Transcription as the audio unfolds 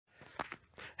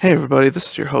Hey everybody, this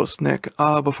is your host Nick.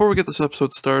 Before we get this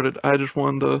episode started, I just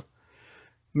wanted to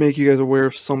make you guys aware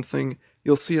of something.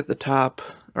 You'll see at the top,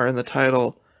 or in the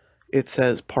title, it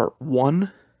says Part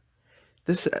 1.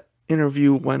 This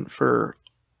interview went for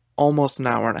almost an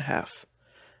hour and a half.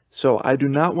 So I do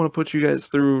not want to put you guys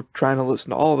through trying to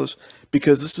listen to all of this,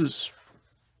 because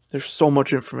there's so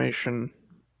much information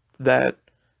that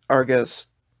our guest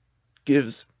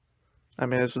gives. I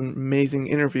mean, it's an amazing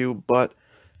interview, but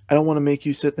I don't want to make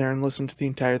you sit there and listen to the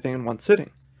entire thing in one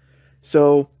sitting.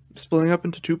 So, splitting up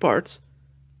into two parts.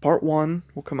 Part 1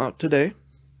 will come out today.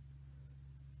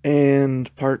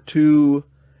 And Part 2,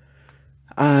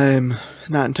 I'm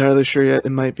not entirely sure yet. It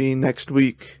might be next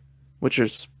week, which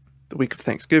is the week of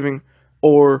Thanksgiving.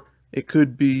 Or it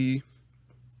could be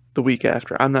the week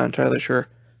after. I'm not entirely sure.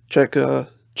 Check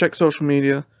social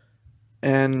media,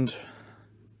 and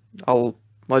I'll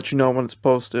let you know when it's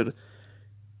posted.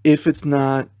 If it's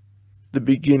not the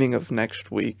beginning of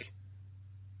next week,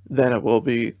 then it will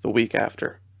be the week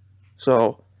after.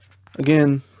 So,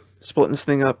 again, splitting this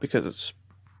thing up because it's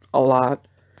a lot.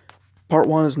 Part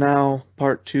 1 is now,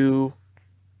 Part 2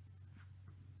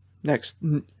 next.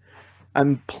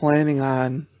 I'm planning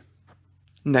on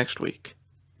next week.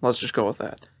 Let's just go with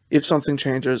that. If something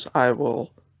changes, I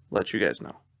will let you guys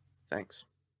know. Thanks.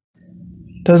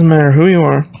 Doesn't matter who you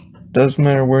are, doesn't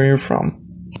matter where you're from.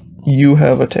 You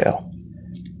have a tale.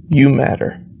 You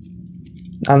matter.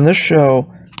 On this show,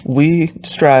 we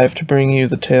strive to bring you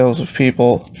the tales of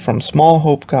people from Small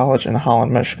Hope College in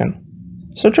Holland, Michigan.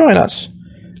 So join us.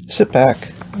 Sit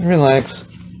back, relax,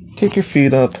 kick your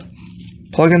feet up,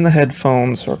 plug in the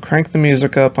headphones or crank the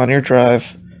music up on your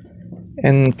drive,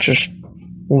 and just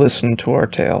listen to our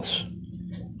tales.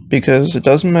 Because it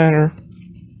doesn't matter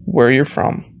where you're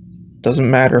from, doesn't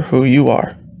matter who you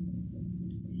are.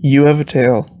 You have a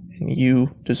tale, and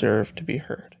you deserve to be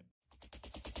heard.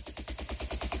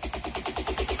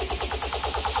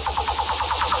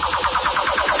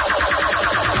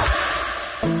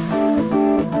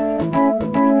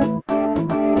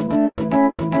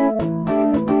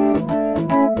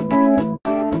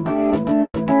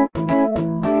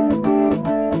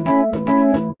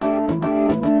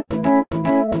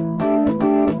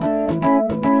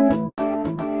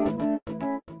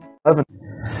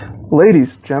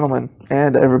 Ladies, gentlemen,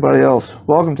 and everybody else,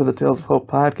 welcome to the Tales of Hope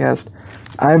podcast.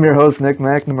 I'm your host, Nick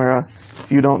McNamara.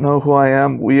 If you don't know who I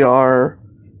am,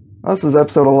 this is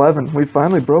episode 11. We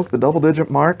finally broke the double-digit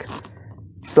mark.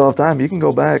 You still have time. You can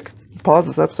go back, pause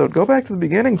this episode, go back to the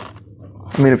beginning.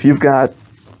 I mean, if you've got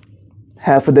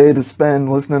half a day to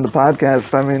spend listening to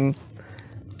podcasts,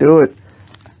 do it.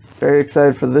 Very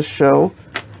excited for this show.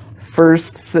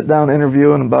 First sit-down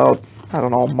interview in about, a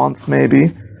month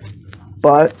maybe.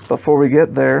 But before we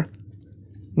get there,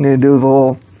 need to do the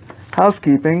little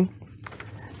housekeeping.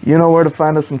 You know where to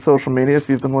find us on social media if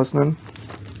you've been listening.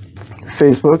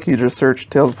 Facebook, you just search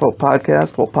Tales of Hope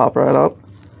Podcast, will pop right up.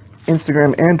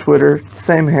 Instagram and Twitter,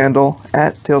 same handle,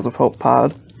 at Tales of Hope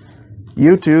Pod.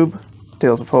 YouTube,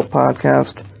 Tales of Hope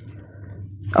Podcast.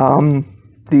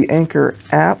 The Anchor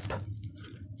app,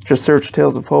 just search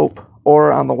Tales of Hope.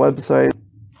 Or on the website,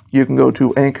 you can go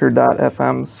to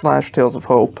anchor.fm/Tales of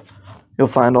Hope. You'll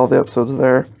find all the episodes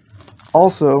there.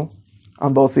 Also,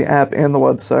 on both the app and the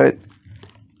website,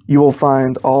 you will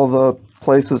find all the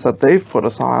places that they've put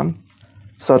us on,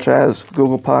 such as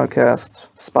Google Podcasts,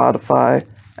 Spotify,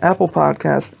 Apple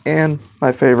Podcasts, and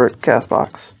my favorite,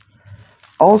 CastBox.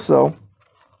 Also,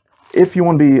 if you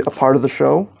want to be a part of the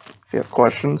show, if you have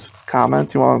questions,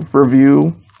 comments, you want to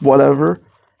review, whatever,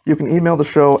 you can email the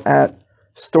show at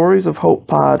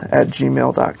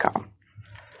storiesofhopepod@gmail.com.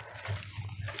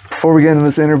 Before we get into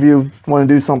this interview, I want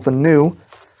to do something new.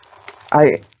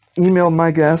 I emailed my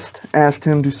guest, asked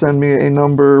him to send me a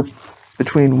number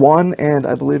between 1 and,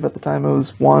 I believe at the time it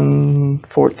was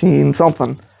 114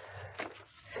 something,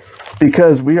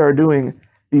 because we are doing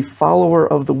the follower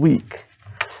of the week.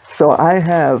 So I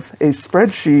have a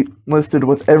spreadsheet listed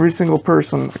with every single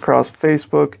person across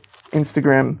Facebook,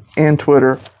 Instagram, and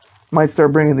Twitter. Might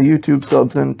start bringing the YouTube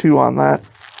subs in too on that.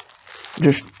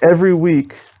 Just every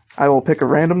week, I will pick a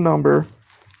random number,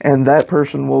 and that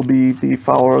person will be the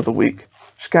follower of the week.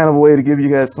 Just kind of a way to give you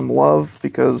guys some love,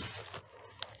 because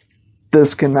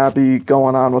this cannot be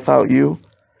going on without you.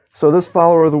 So this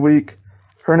follower of the week,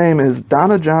 her name is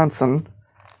Donna Johnson.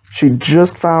 She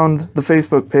just found the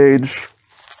Facebook page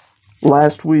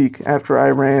last week after I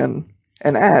ran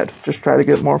an ad, just try to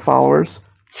get more followers.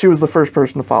 She was the first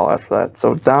person to follow after that.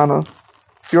 So Donna,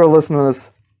 if you're listening to this,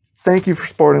 thank you for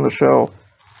supporting the show.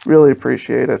 Really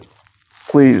appreciate it.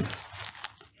 Please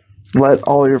let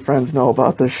all your friends know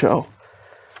about this show.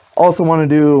 Also want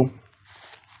to do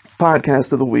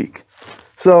podcast of the week.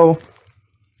 So,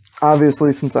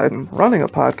 obviously, since I'm running a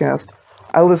podcast,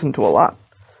 I listen to a lot.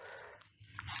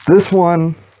 This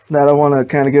one that I want to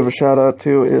kind of give a shout out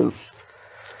to is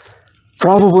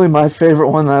probably my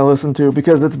favorite one that I listen to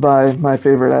because it's by my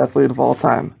favorite athlete of all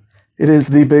time. It is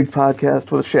The Big Podcast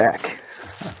with Shaq.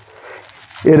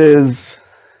 It is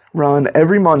run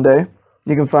every Monday.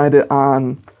 You can find it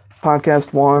on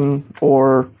Podcast One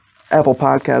or Apple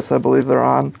Podcasts, I believe they're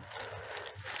on.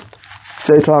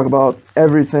 They talk about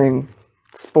everything,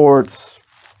 sports,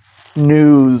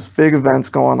 news, big events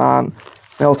going on.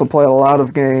 They also play a lot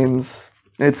of games.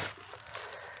 The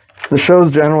shows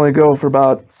generally go for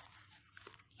about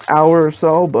an hour or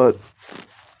so, but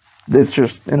it's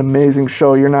just an amazing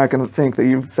show. You're not going to think that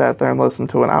you've sat there and listened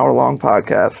to an hour-long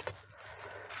podcast.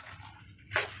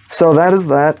 So that is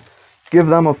that. Give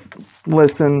them a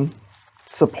listen.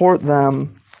 Support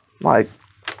them.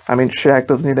 Shaq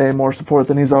doesn't need any more support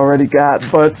than he's already got,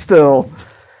 but still,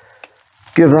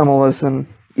 give them a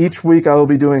listen. Each week I will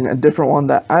be doing a different one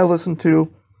that I listen to.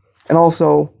 And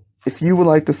also, if you would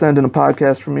like to send in a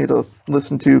podcast for me to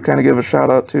listen to, kind of give a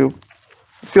shout out to,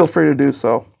 feel free to do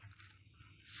so.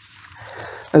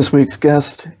 This week's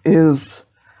guest is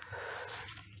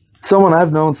someone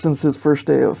I've known since his first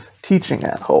day of teaching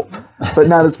at Hope, but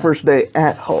not his first day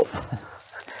at Hope.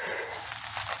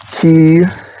 He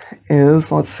is,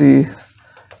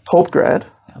 Hope grad,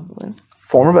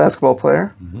 former basketball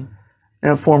player, and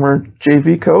a former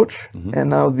JV coach, and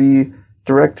now the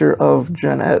director of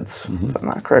Gen Eds, if I'm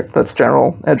not correct. That's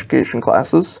general education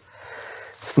classes.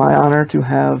 It's my honor to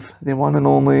have the one and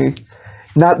only,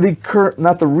 not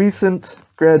the recent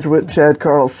graduate Chad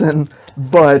Carlson,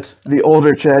 but the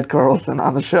older Chad Carlson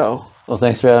on the show. Well,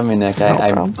 thanks for having me, Nick.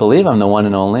 I believe I'm the one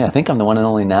and only. I think I'm the one and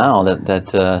only now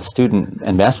that student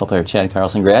and basketball player Chad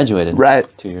Carlson graduated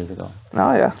 2 years ago.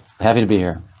 Oh, yeah. Happy to be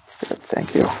here. Good,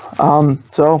 thank you.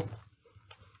 So,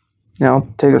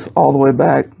 take us all the way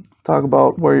back. Talk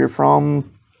about where you're from,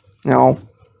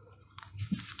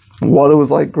 what it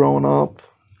was like growing up.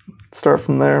 Start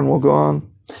from there and we'll go on.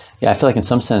 Yeah, I feel like in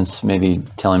some sense, maybe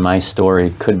telling my story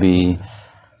could be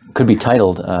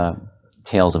titled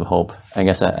Tales of Hope. I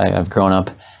guess I've grown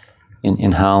up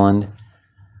in Holland.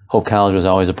 Hope College was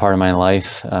always a part of my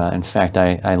life. In fact,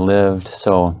 I lived,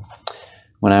 so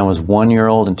when I was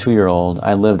 1-year-old and 2-year-old,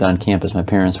 I lived on campus. My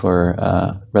parents were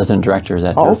resident directors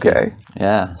at Durfee. Okay.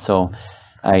 Yeah, so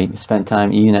I spent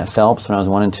time eating at Phelps when I was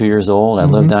 1 and 2 years old. I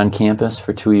lived on campus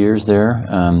for 2 years there.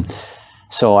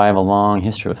 So I have a long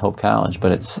history with Hope College,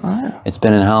 but it's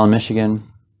been in Holland, Michigan,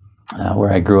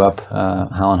 where I grew up,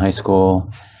 Holland High School.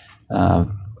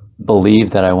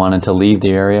 Believed that I wanted to leave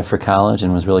the area for college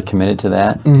and was really committed to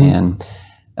that, and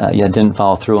didn't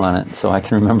follow through on it. So I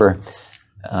can remember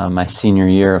my senior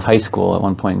year of high school at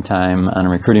one point in time on a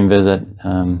recruiting visit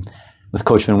with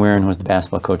Coach Van Weeren, who was the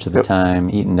basketball coach at the time,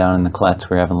 eating down in the Klets.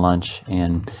 We were having lunch,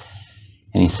 and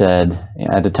he said,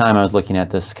 at the time I was looking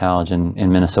at this college in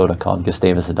Minnesota called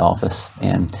Gustavus Adolphus,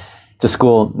 and it's a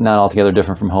school not altogether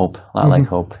different from Hope, a lot like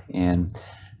Hope, and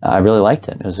I really liked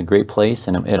it. It was a great place,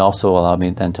 and it also allowed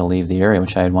me then to leave the area,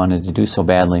 which I had wanted to do so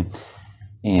badly.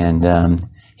 And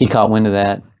he caught wind of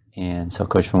that, and so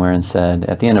Coach Van Weeren said,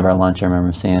 at the end of our lunch, I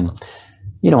remember saying,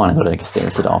 you don't want to go to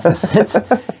Gustavus Adolphus.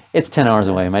 It's 10 hours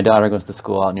away. My daughter goes to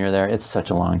school out near there. It's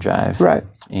such a long drive. Right.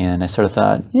 And I sort of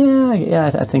thought,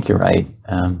 I think you're right.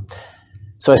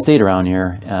 So I stayed around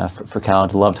here for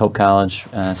college, loved Hope College,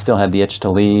 still had the itch to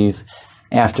leave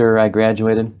after I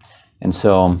graduated. And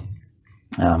so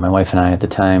my wife and I at the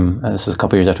time, this was a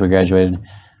couple years after we graduated,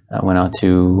 went out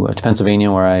to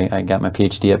Pennsylvania where I got my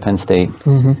PhD at Penn State.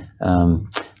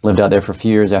 Lived out there for a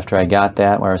few years after I got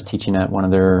that, where I was teaching at one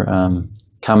of their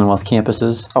Commonwealth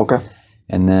campuses. Okay.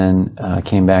 And then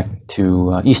came back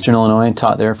to Eastern Illinois and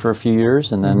taught there for a few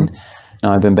years. And then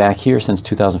now I've been back here since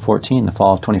 2014, the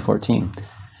fall of 2014.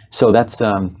 So that's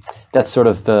sort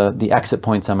of the exit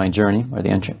points on my journey, or the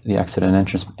exit and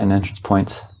entrance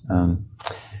points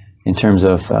in terms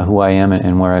of who I am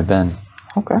and where I've been.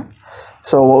 Okay.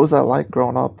 So what was that like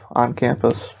growing up on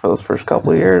campus for those first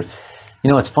couple of years?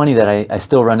 It's funny that I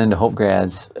still run into Hope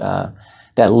grads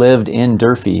that lived in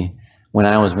Durfee when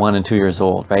I was 1 and 2 years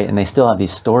old, right? And they still have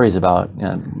these stories about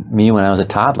me when I was a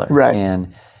toddler. Right.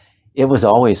 And it was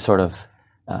always sort of,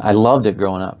 I loved it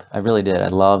growing up. I really did. I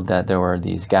loved that there were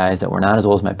these guys that were not as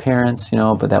old as my parents,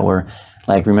 but that were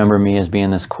like, remember me as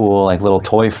being this cool, like little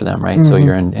toy for them, right? So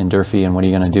you're in Durfee, and what are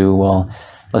you going to do? Well,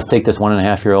 let's take this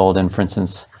 1.5-year-old and, for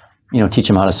instance, teach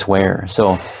them how to swear.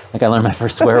 So like I learned my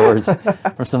first swear words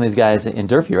from some of these guys in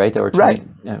Durfee, right? That were 20,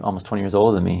 almost 20 years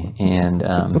older than me. And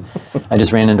I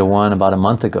just ran into one about a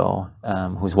month ago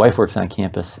whose wife works on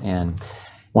campus. And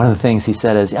one of the things he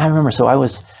said is, I remember, so I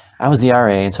was the RA,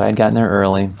 and so I had gotten there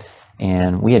early,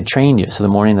 and we had trained you. So the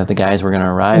morning that the guys were going to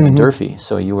arrive at Durfee,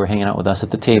 so you were hanging out with us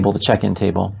at the table, the check-in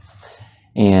table.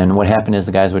 And what happened is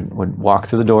the guys would walk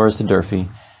through the doors to Durfee,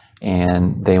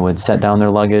 and they would set down their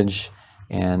luggage,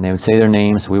 and they would say their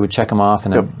names. So we would check them off,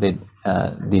 and then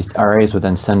these RAs would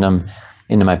then send them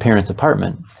into my parents'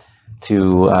 apartment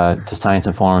to sign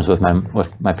some forms with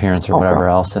my parents or whatever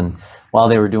else. And while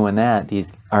they were doing that,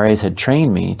 these RAs had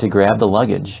trained me to grab the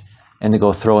luggage and to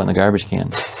go throw it in the garbage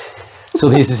can. So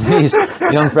these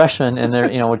young freshmen, and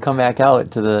they would come back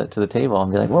out to the table and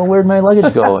be like, "Well, where'd my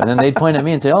luggage go?" And then they'd point at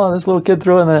me and say, "Oh, this little kid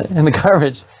threw it in the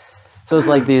garbage." So it's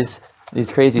like these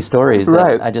crazy stories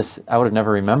that I would have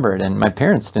never remembered, and my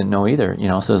parents didn't know either.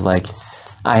 So it's like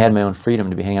I had my own freedom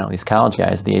to be hanging out with these college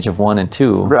guys at the age of 1 and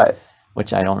 2,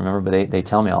 which I don't remember, but they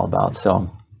tell me all about. So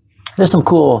there's some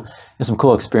cool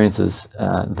experiences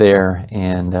there,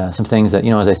 and some things that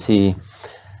as I see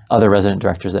other resident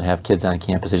directors that have kids on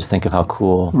campus, I just think of how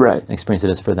cool an experience it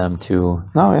is for them too.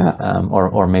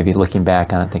 Or maybe looking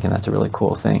back on it thinking that's a really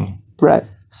cool thing.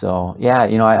 So yeah,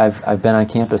 I've been on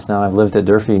campus now. I've lived at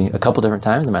Durfee a couple different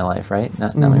times in my life, right?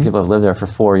 Not many people have lived there for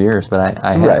 4 years, but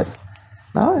I have.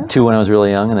 2 when I was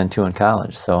really young, and then 2 in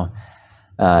college. So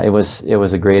it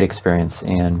was a great experience,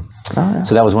 and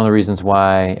so that was one of the reasons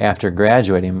why after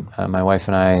graduating, my wife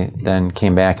and I then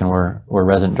came back and were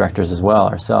resident directors as well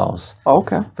ourselves.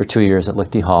 For 2 years at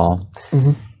Lichty Hall,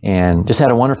 and just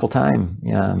had a wonderful time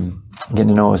getting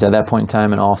to know. It was at that point in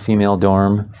time an all-female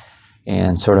dorm,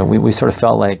 and we sort of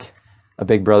felt like a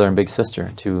big brother and big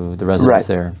sister to the residents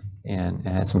there, and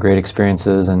had some great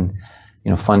experiences and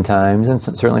fun times, and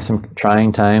certainly some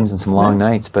trying times and some long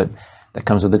nights, but that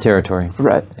comes with the territory.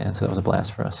 And so that was a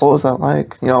blast for us. What was that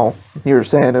like? You were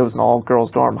saying it was an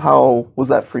all-girls dorm. How was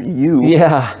that for you?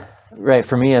 Yeah, right.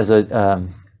 For me as a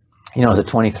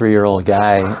 23-year-old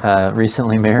guy,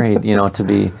 recently married,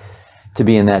 to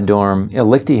be in that dorm.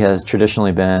 Lichty has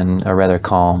traditionally been a rather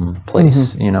calm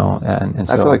place, and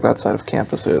so I feel like that side of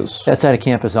campus is. That side of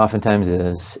campus oftentimes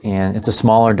is, and it's a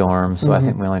smaller dorm, so I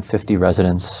think we only had 50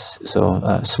 residents,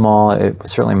 so small, it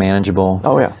was certainly manageable.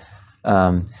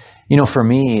 For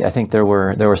me, I think there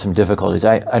were some difficulties.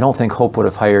 I don't think Hope would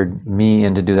have hired me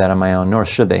in to do that on my own, nor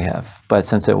should they have. But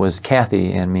since it was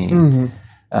Kathy and me, who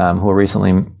were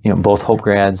recently, both Hope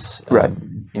grads,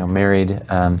 married,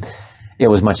 it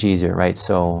was much easier, right?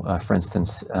 So, for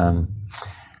instance,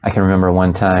 I can remember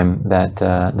one time that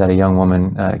a young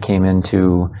woman came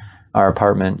into our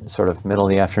apartment sort of middle of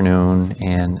the afternoon,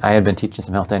 and I had been teaching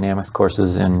some health dynamics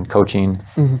courses and coaching,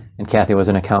 and Kathy was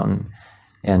an accountant.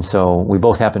 And so we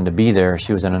both happened to be there.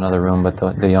 She was in another room, but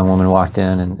the young woman walked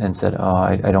in and said, "Oh,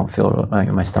 I don't feel,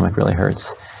 my stomach really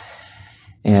hurts."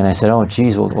 And I said, "Oh,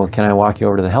 geez, well, can I walk you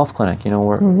over to the health clinic?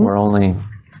 We're only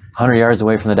 100 yards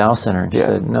away from the Dow Center." And she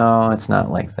said, "No, it's not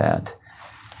like that."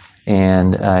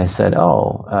 And I said,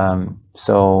 "Oh,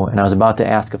 and I was about to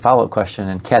ask a follow-up question,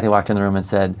 and Kathy walked in the room and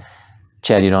said,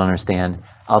 'Chad, you don't understand.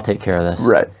 I'll take care of this.'"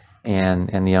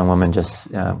 And the young woman just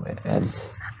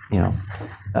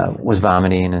was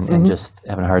vomiting and just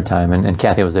having a hard time. And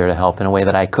Kathy was there to help in a way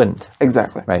that I couldn't.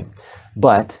 Right.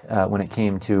 But when it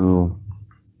came to,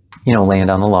 laying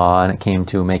down the law, and it came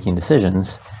to making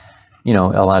decisions, a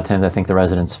lot of times I think the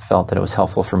residents felt that it was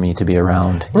helpful for me to be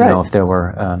around. If there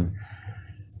were,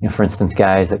 for instance,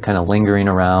 guys that kind of lingering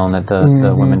around that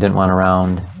the women didn't want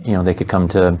around, they could come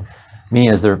to me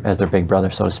as their big brother,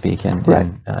 so to speak, and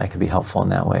I could be helpful in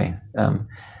that way.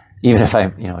 Even if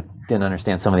I, didn't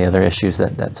understand some of the other issues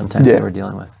that sometimes they were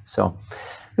dealing with. So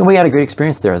we had a great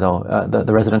experience there, though.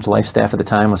 The residential life staff at the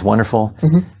time was wonderful.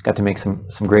 Got to make some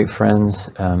great friends.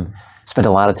 Spent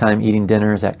a lot of time eating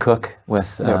dinners at Cook with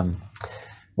some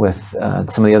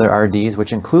of the other RDs,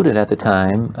 which included at the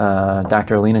time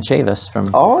Dr. Alina Chavis from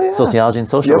sociology and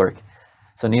social work.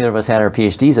 So neither of us had our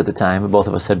PhDs at the time, but both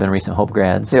of us had been recent Hope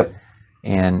grads.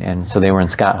 And so they were in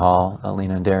Scott Hall,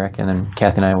 Alina and Derek, and then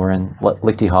Kathy and I were in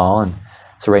Lichty Hall, and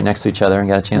so right next to each other, and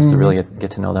got a chance to really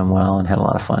get to know them well, and had a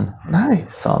lot of fun.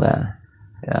 Nice. Saw that.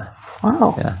 Yeah.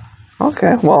 Wow. Yeah.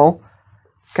 Okay. Well,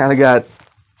 kind of got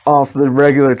off the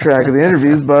regular track of the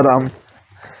interviews, but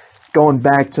going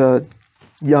back to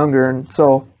younger, and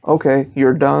so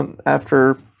you're done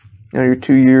after your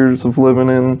 2 years of living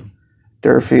in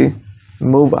Durfee,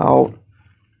 move out.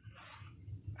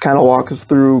 Kind of walk us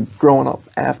through growing up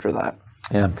after that.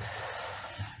 Yeah.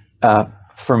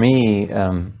 for me,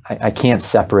 I can't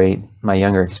separate my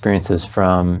younger experiences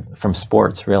from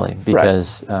sports really,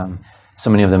 because so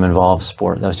many of them involve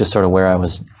sport. That was just sort of where I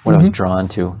was, what I was drawn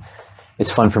to.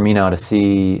 It's fun for me now to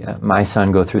see my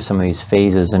son go through some of these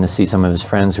phases and to see some of his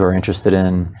friends who are interested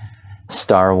in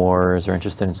Star Wars or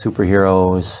interested in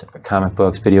superheroes, comic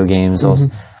books, video games. Those,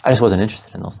 I just wasn't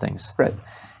interested in those things. Right.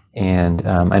 And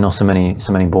I know so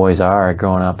many boys are.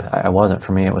 Growing up, I wasn't.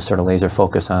 For me, it was sort of laser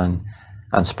focus on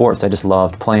sports. I just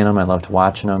loved playing them. I loved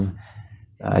watching them.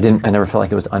 I never felt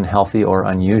like it was unhealthy or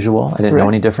unusual. I didn't know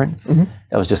any different.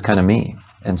 That was just kind of me.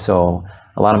 And so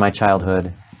a lot of my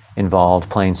childhood involved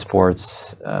playing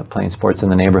sports in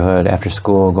the neighborhood after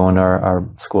school, going to our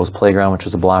school's playground, which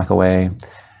was a block away,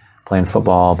 playing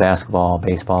football, basketball,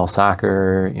 baseball,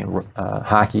 soccer,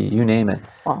 hockey, you name it.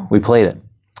 Wow. We played it.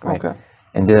 Right? Okay.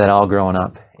 And did that all growing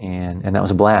up. And that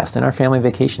was a blast. And our family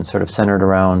vacation sort of centered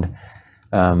around,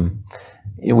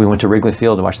 we went to Wrigley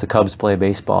Field to watch the Cubs play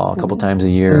baseball a couple times a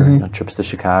year, trips to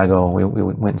Chicago. We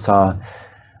went and saw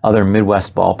other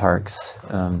Midwest ballparks.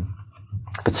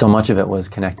 But so much of it was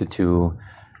connected to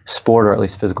sport, or at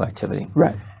least physical activity.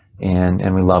 Right.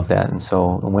 And we loved that. And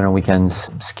so winter weekends,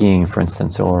 skiing, for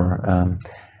instance, or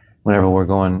whenever we're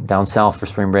going down south for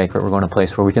spring break, we're going to a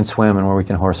place where we can swim and where we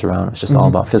can horse around. It's just all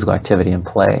about physical activity and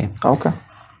play. Okay.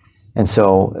 And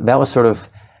so that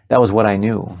was what I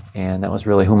knew. And that was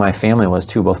really who my family was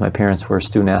too. Both my parents were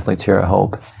student athletes here at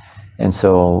Hope. And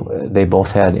so they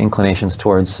both had inclinations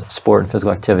towards sport and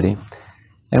physical activity.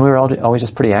 And we were always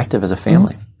just pretty active as a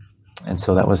family. And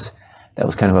so that was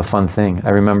kind of a fun thing. I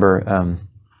remember,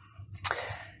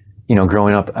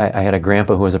 growing up, I had a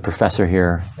grandpa who was a professor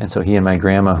here. And so he and my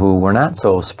grandma, who were not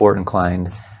so sport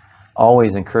inclined,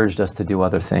 always encouraged us to do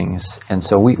other things. And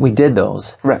so we did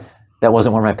those. Right. That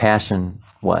wasn't where my passion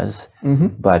was.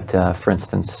 But for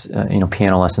instance,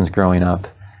 piano lessons growing up,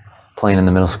 playing in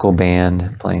the middle school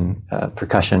band, playing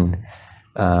percussion,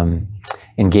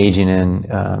 engaging in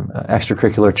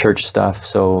extracurricular church stuff,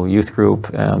 so youth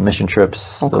group, mission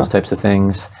trips, those types of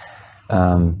things.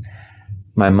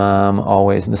 My mom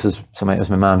always, and it was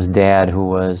my mom's dad, who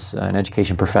was an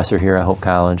education professor here at Hope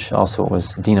College, also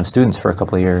was dean of students for a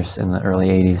couple of years in the early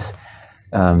 80s.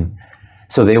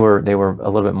 So they were a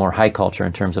little bit more high culture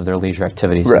in terms of their leisure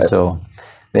activities. Right. And so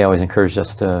they always encouraged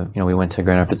us to, we went to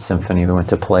Grand Rapids Symphony, we went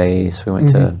to plays, we went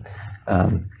to,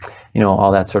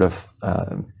 all that sort of,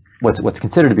 what's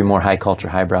considered to be more high culture,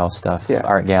 highbrow stuff,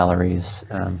 art galleries.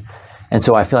 And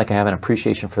so I feel like I have an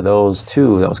appreciation for those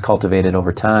too, that was cultivated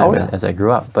over time as I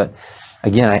grew up. But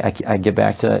again, I get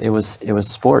back to, it was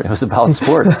sport. It was about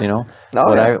sports,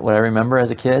 What I remember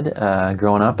as a kid,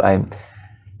 growing up, I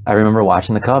remember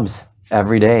watching the Cubs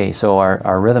every day. So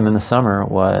our rhythm in the summer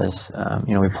was,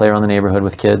 we'd play around the neighborhood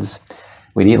with kids.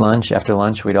 We'd eat lunch. After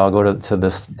lunch, we'd all go to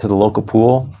the local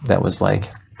pool. That was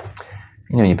like,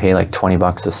 you pay like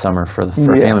 $20 a summer for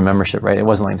family membership, right? It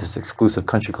wasn't like this exclusive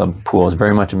country club pool. It was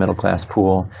very much a middle class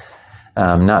pool,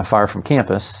 not far from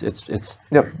campus. It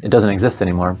doesn't exist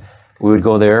anymore. We would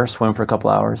go there, swim for a couple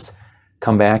hours,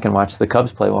 come back and watch the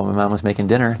Cubs play while my mom was making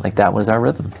dinner. Like that was our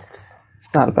rhythm.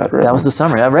 It's not a bad rhythm. That was the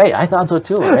summer, right? I thought so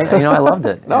too, right? I loved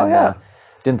it.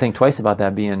 Didn't think twice about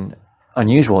that being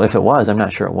unusual. If it was, I'm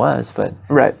not sure it was, but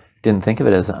didn't think of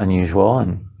it as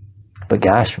unusual. But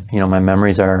gosh, my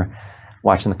memories are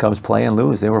watching the Cubs play and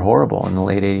lose. They were horrible in the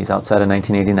late 80s, outside of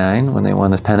 1989 when they won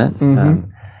the pennant.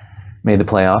 Made the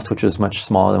playoffs, which was much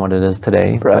smaller than what it is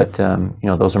today. Right.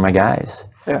 But, those are my guys.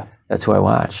 Yeah. That's who I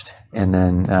watched. And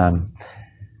then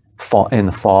in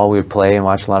the fall, we would play and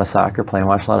watch a lot of soccer, play and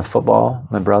watch a lot of football,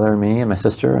 my brother and me and my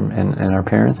sister and our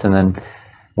parents. And then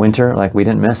winter, like we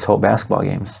didn't miss Hope basketball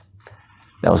games.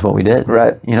 That was what we did.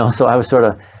 Right. So I was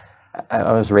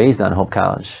I was raised on Hope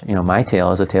College. My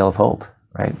tale is a tale of hope.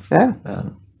 Right. Yeah.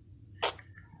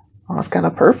 Well, that's kind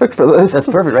of perfect for this. That's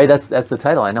perfect, right? That's the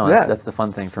title. I know. That's the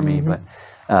fun thing for me. But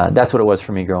that's what it was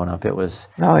for me growing up. It was.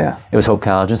 It was Hope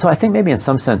College, and so I think maybe in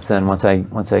some sense, then once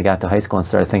I got to high school and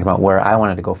started thinking about where I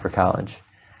wanted to go for college,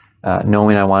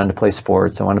 knowing I wanted to play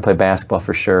sports, I wanted to play basketball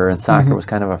for sure, and soccer was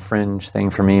kind of a fringe thing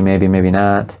for me. Maybe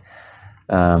not.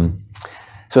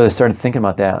 So as I started thinking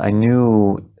about that, I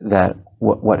knew that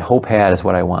what Hope had is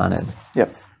what I wanted.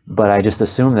 Yep. But I just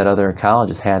assumed that other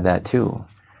colleges had that too.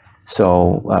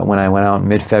 So when I went out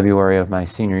mid-February of my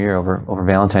senior year over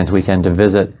Valentine's weekend to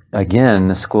visit again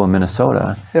the school in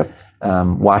Minnesota,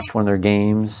 watched one of their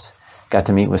games, got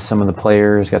to meet with some of the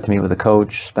players, got to meet with the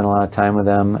coach, spent a lot of time with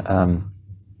them.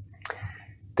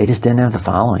 They just didn't have the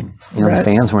following. The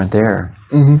fans weren't there.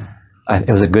 It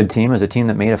was a good team. It was a team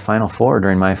that made a Final Four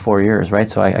during my 4 years, right?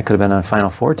 So I could have been on a Final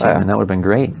Four team, and that would have been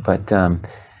great. But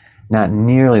not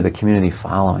nearly the community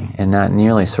following, and not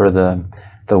nearly sort of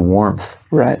the warmth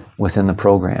Right. within the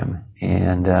program.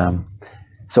 And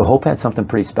so Hope had something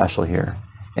pretty special here.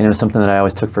 And it was something that I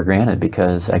always took for granted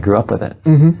because I grew up with it.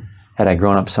 Had I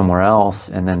grown up somewhere else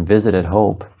and then visited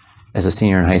Hope as a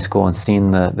senior in high school and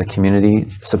seen the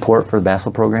community support for the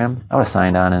basketball program, I would have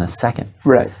signed on in a second.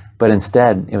 Right. But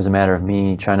instead, it was a matter of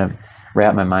me trying to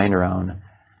wrap my mind around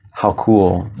how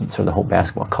cool sort of the Hope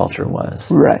basketball culture was,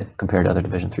 Right. compared to other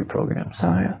Division III programs. Oh,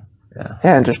 yeah. Yeah.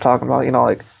 Yeah, and just talking about,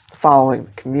 like following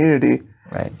the community.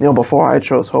 Right. Before I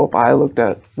chose Hope, I looked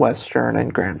at Western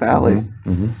and Grand Valley.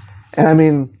 And I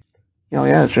mean,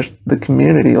 yeah, it's just the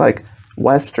community, like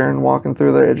Western walking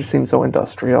through there, it just seemed so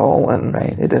industrial, and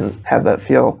Right. it didn't have that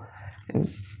feel. And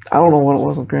I don't know what it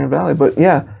was in Grand Valley, but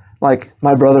yeah, like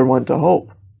my brother went to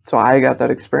Hope. So I got that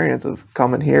experience of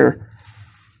coming here,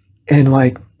 and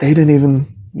like they didn't even,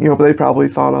 they probably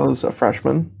thought I was a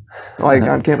freshman, like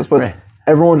on campus, but Right.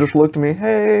 everyone just looked at me,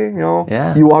 hey,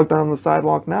 Yeah. you walk down the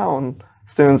sidewalk now, and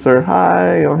students are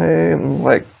hi, hey, and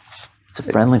like, It's a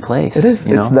friendly place. it is.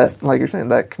 You know? It's that, like you're saying,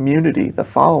 that community, the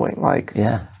following, like.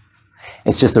 Yeah.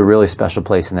 It's just a really special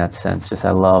place in that sense. Just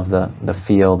I love the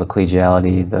feel, the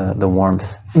collegiality, the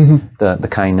warmth, the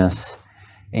kindness.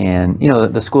 And,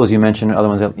 the schools you mentioned, other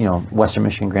ones, Western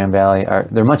Michigan, Grand Valley,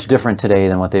 they're much different today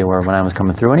than what they were when I was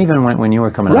coming through. And even when you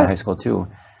were coming out of high school too,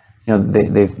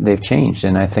 they've changed.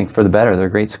 And I think for the better, they're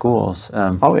great schools.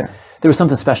 Oh, yeah. There was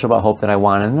something special about Hope that I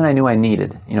wanted, and then I knew I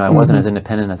needed. I wasn't as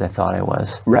independent as I thought I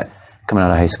was. Right. Coming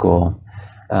out of high school.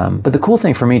 But the cool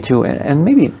thing for me too, and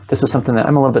maybe this was something that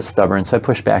I'm a little bit stubborn, so I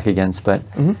pushed back against, but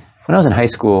when I was in high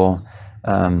school,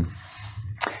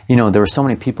 there were so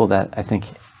many people that I think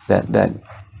that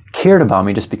cared about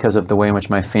me just because of the way in which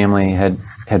my family had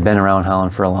been around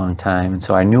Holland for a long time. And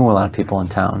so I knew a lot of people in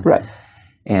town. Right.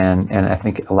 And I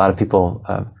think a lot of people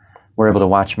were able to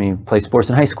watch me play sports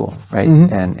in high school, right?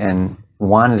 And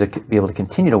wanted to be able to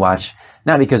continue to watch,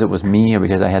 not because it was me or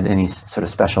because I had any sort of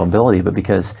special ability, but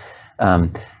because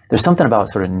there's something about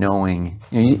sort of knowing,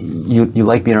 you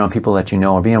like being around people that you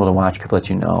know, or being able to watch people that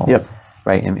you know, Yep.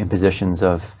 right, in positions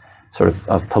of sort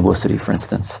of publicity, for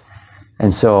instance.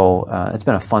 And so it's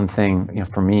been a fun thing,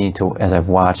 for me to, as I've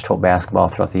watched Hope basketball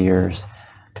throughout the years,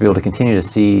 to be able to continue to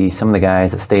see some of the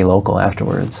guys that stay local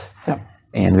afterwards, Yep.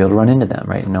 and be able to run into them,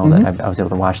 right, and know that I was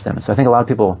able to watch them. So I think a lot of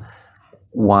people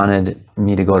wanted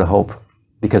me to go to Hope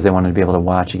because they wanted to be able to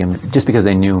watch again, just because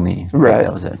they knew me. Right.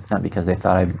 That was it. Not because they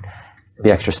thought I'd be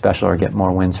extra special or get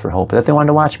more wins for Hope, but that they wanted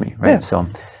to watch me, right? Yeah. So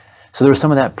there was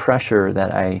some of that pressure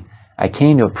that I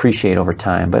came to appreciate over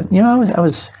time. But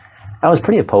I was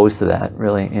pretty opposed to that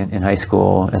really in high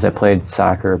school as I played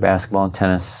soccer, basketball, and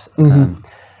tennis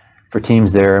for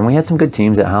teams there. And we had some good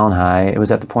teams at Holland High. It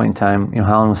was at the point in time,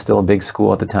 Holland was still a big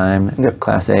school at the time, Yep.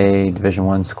 Class A, Division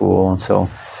I school, and so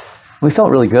I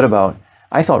felt really good about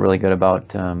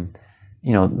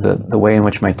the way in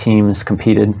which my teams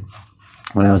competed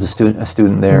when I was a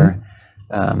student there.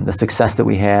 The success that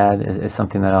we had is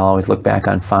something that I'll always look back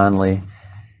on fondly,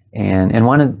 and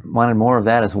wanted more of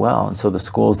that as well. And so the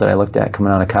schools that I looked at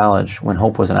coming out of college, when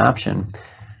Hope was an option,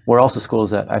 were also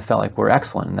schools that I felt like were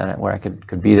excellent, where I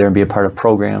could be there and be a part of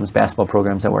programs, basketball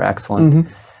programs that were excellent,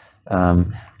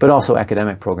 but also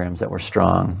academic programs that were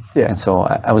strong. Yeah. And so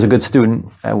I was a good student.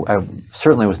 I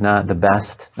certainly was not the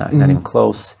best, not even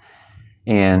close.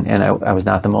 And I was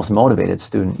not the most motivated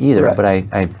student either, Right. but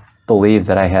I believed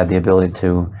that I had the ability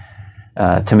to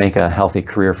make a healthy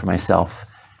career for myself,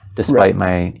 despite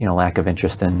my lack of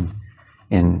interest in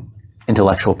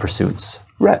intellectual pursuits.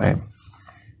 Right.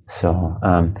 So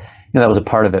that was a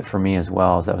part of it for me as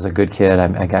well. As I was a good kid,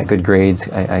 I got good grades,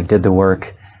 I did the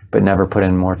work, but never put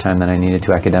in more time than I needed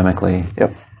to academically.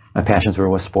 Yep. My passions were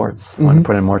with sports. I wanted to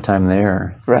put in more time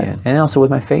there. Right. And also with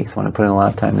my faith, I wanted to put in a lot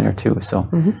of time there too. So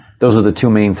those were the two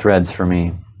main threads for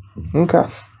me. Okay.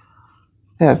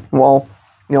 Yeah. Well,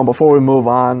 before we move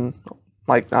on,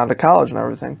 like on to college and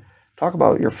everything, talk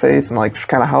about your faith and like just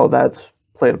kind of how that's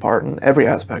played a part in every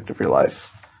aspect of your life.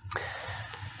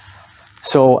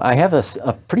 So I have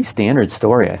a pretty standard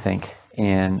story, I think.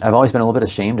 And I've always been a little bit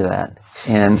ashamed of that.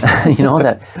 And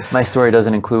that my story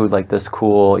doesn't include like this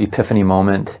cool epiphany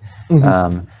moment,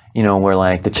 where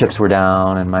like the chips were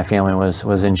down and my family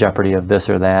was in jeopardy of this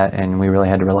or that, and we really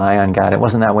had to rely on God. It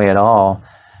wasn't that way at all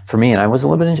for me. And I was a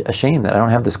little bit ashamed that I don't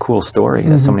have this cool story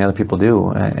that so many other people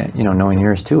do, knowing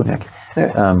yours too, Nick.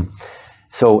 Yeah.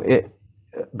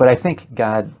 But I think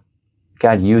God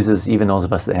uses even those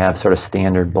of us that have sort of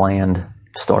standard, bland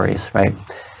stories, right?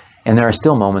 And there are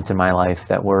still moments in my life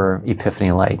that were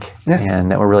epiphany-like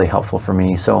and that were really helpful for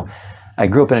me. So I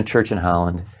grew up in a church in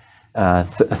Holland a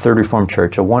Third Reformed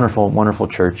church, a wonderful, wonderful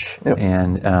church. Yep.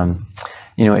 And,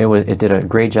 it did a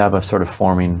great job of sort of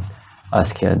forming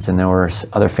us kids. And there were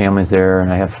other families there,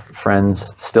 and I have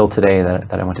friends still today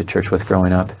that I went to church with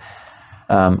growing up.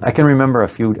 I can remember a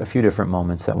few different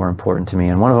moments that were important to me.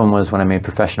 And one of them was when I made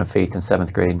profession of faith in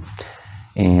 7th grade.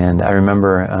 And I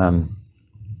remember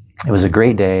it was a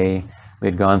great day. We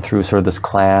had gone through sort of this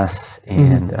class,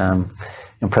 and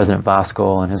President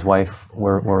Voskel and his wife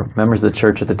were members of the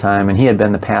church at the time, and he had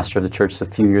been the pastor of the church a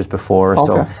few years before. Okay.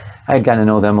 So I had gotten to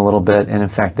know them a little bit. And in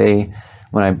fact,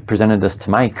 when I presented this to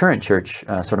my current church,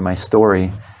 sort of my story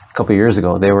a couple of years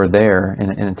ago, they were there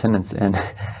in attendance, and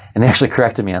they actually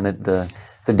corrected me on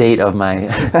the date of my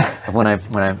of when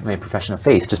I made profession of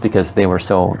faith, just because they were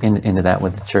so into that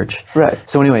with the church. Right.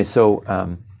 So anyway,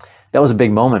 that was a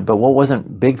big moment. But what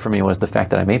wasn't big for me was the fact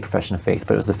that I made profession of faith,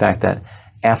 but it was the fact that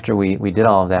after we did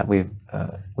all of that, we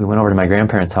went over to my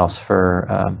grandparents' house for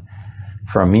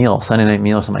a meal, Sunday night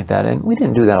meal or something like that. And we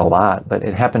didn't do that a lot, but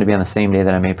it happened to be on the same day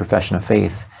that I made profession of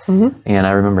faith. And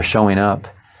I remember showing up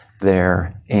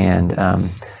there, and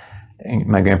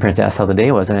my grandparents asked how the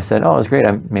day was, and I said, "Oh, it was great.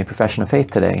 I made profession of faith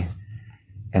today."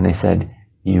 And they said,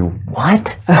 "You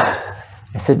what?"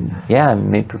 I said, "Yeah, I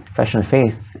made profession of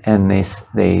faith." And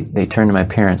they turned to my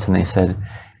parents and they said,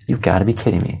 "You've got to be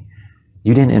kidding me.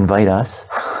 You didn't invite us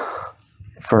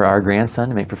for our grandson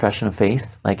to make profession of faith?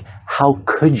 Like, how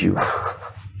could you?"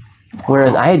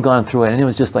 Whereas I had gone through it, and it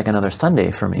was just like another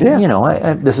Sunday for me.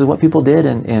 Yeah. This is what people did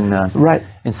in Right.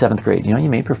 in 7th grade. You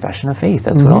made profession of faith.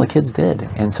 That's what all the kids did.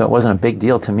 And so it wasn't a big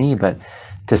deal to me, but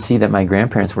to see that my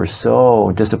grandparents were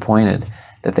so disappointed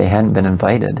that they hadn't been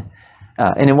invited.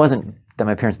 And it wasn't that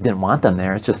my parents didn't want them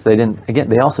there. It's just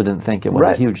they also didn't think it was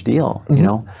a huge deal,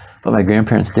 but my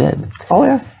grandparents did. Oh,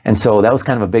 yeah. And so that was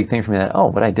kind of a big thing for me, that,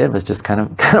 what I did was just kind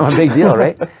of a big deal,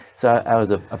 right? So I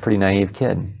was a pretty naive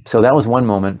kid. So that was one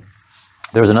moment.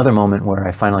 There was another moment where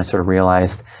I finally sort of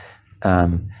realized,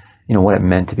 what it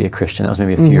meant to be a Christian. That was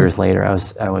maybe a few years later.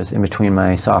 I was in between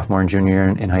my sophomore and junior year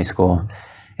in high school,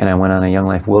 and I went on a Young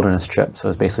Life wilderness trip. So I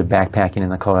was basically backpacking in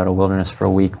the Colorado wilderness for a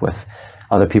week with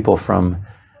other people from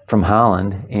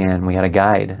Holland, and we had a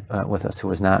guide with us who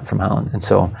was not from Holland. And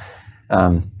so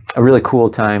a really cool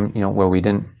time, where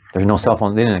there's no cell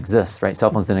phones. They didn't exist, right?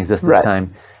 Cell phones didn't exist at the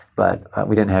time. But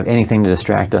we didn't have anything to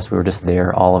distract us. We were just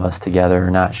there, all of us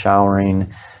together, not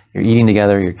showering. You're eating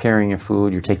together, you're carrying your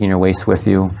food, you're taking your waste with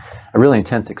you. A really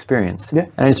intense experience. Yeah.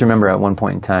 And I just remember at one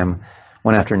point in time,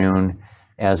 one afternoon,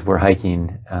 as we're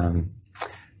hiking,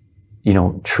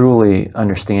 truly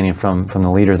understanding from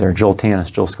the leader there, Joel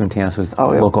Schoon Tanis, who's a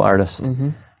local artist,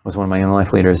 was one of my Young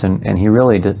Life leaders. And he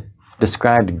really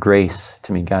described grace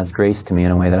to me, God's grace to me,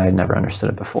 in a way that I had never understood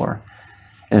it before.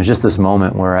 And it was just this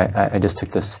moment where I just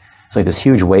took this, it's like this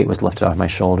huge weight was lifted off my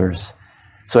shoulders.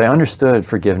 So I understood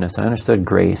forgiveness, and I understood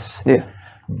grace. Yeah.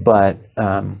 But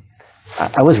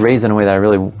I was raised in a way that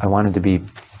I wanted to be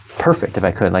perfect if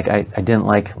I could. Like I didn't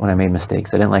like when I made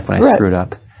mistakes. I didn't like when I screwed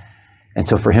up. And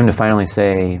so for him to finally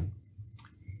say,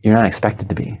 "You're not expected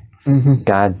to be.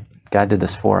 God did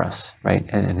this for us," right?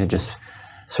 And it just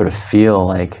sort of feel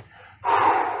like,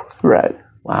 right.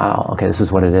 Wow, okay, this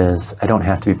is what it is. I don't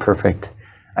have to be perfect.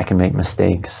 I can make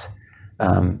mistakes.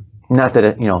 Not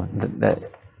that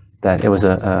that it was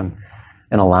an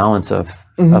allowance of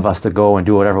us to go and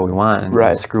do whatever we want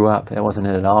and screw up. That wasn't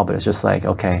it at all. But it's just like,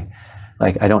 okay,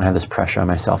 like I don't have this pressure on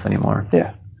myself anymore.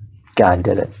 Yeah, God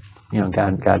did it.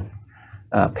 God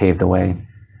paved the way.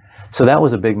 So that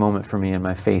was a big moment for me in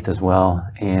my faith as well.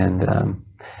 And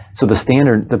so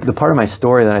the part of my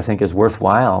story that I think is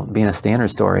worthwhile being a standard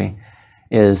story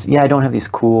is, I don't have these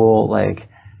cool,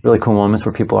 really cool moments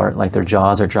where people are like, their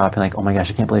jaws are dropping, like, "Oh my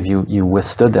gosh, I can't believe you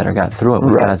withstood that or got through it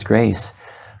with God's grace."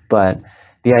 But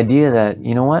the idea that,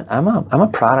 I'm a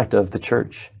product of the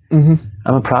church. I'm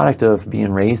a product of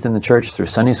being raised in the church through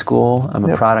Sunday school. I'm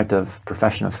a product of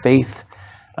profession of faith.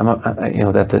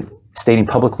 Stating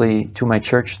publicly to my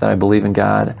church that I believe in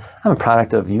God. I'm a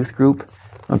product of youth group.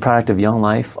 I'm a product of Young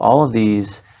Life. All of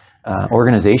these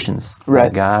organizations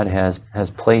that God has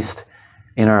placed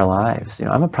in our lives.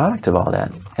 I'm a product of all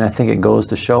that. And I think it goes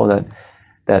to show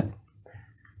that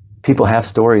people have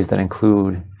stories that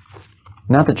include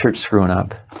not the church screwing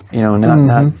up,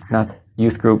 not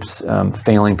youth groups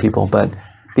failing people, but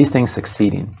these things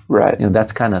succeeding. Right.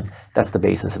 That's the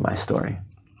basis of my story.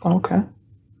 Okay.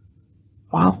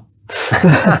 Wow.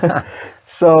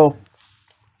 So,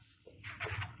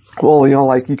 well,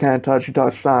 like you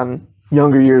touched on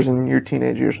younger years and your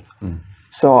teenage years.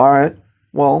 So, all right,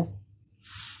 well,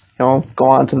 go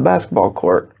on to the basketball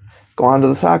court, go on to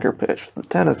the soccer pitch, the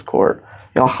tennis court.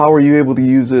 How are you able to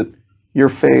use your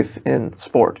faith in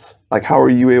sports? Like, how are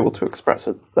you able to express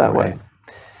it that way?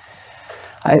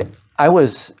 I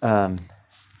was not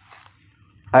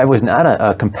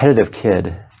a competitive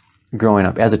kid growing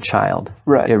up as a child.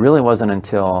 Right. It really wasn't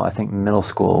until I think middle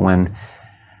school when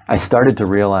I started to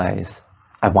realize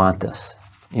I want this,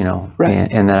 you know, right.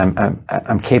 and that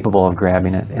I'm capable of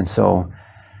grabbing it. And so,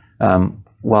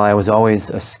 while I was always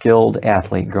a skilled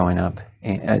athlete growing up,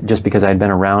 just because I'd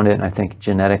been around it, and I think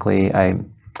genetically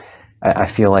I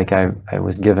feel like I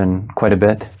was given quite a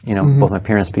bit, you know, both my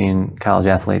parents being college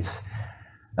athletes.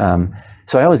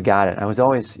 So I always got it. I was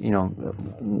always, you know,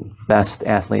 best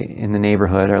athlete in the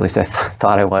neighborhood, or at least I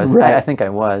thought I was. Right. I think I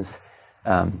was.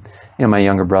 You know, my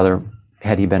younger brother,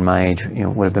 had he been my age, you know,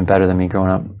 would have been better than me growing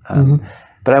up.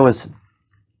 But I was,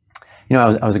 you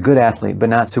know, I was a good athlete, but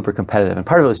not super competitive. And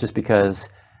part of it was just because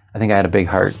I think I had a big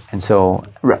heart. And so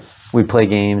we'd play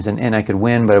games and I could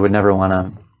win, but I would never want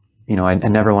to, you know, I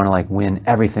never want to like win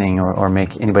everything or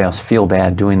make anybody else feel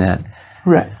bad doing that.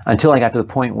 Right. Until I got to the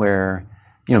point where,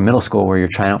 you know, middle school, where you're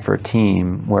trying out for a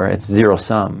team where it's zero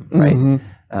sum, right?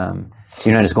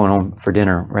 You're not just going home for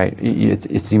dinner, right?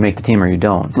 It's you make the team or you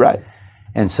don't. Right.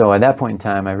 And so at that point in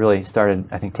time, I really started,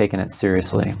 I think, taking it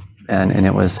seriously. And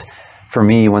it was, for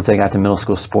me, once I got to middle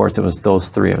school sports, it was those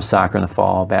three. It was soccer in the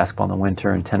fall, basketball in the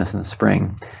winter, and tennis in the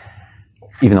spring.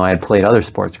 Even though I had played other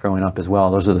sports growing up as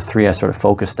well, those are the three I sort of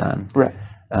focused on. Right.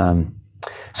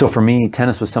 So for me,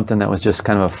 tennis was something that was just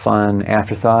kind of a fun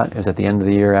afterthought. It was at the end of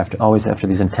the year, always after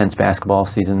these intense basketball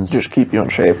seasons. Just keep you in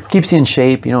shape. Keeps you in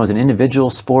shape. You know, it was an individual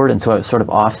sport, and so it sort of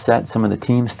offset some of the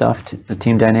team stuff, the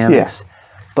team dynamics. Yeah.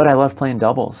 But I loved playing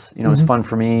doubles. You know, it was fun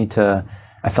for me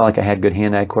I felt like I had good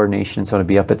hand-eye coordination, so to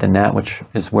be up at the net, which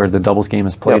is where the doubles game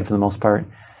is played for the most part.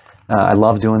 I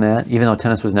loved doing that, even though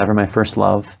tennis was never my first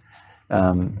love,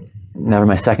 never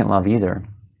my second love either.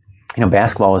 You know,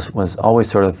 basketball was always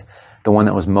sort of the one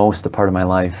that was most a part of my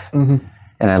life. And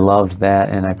I loved that,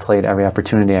 and I played every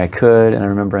opportunity I could. And I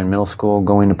remember in middle school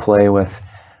going to play with,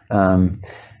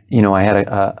 you know, I had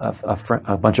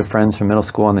a bunch of friends from middle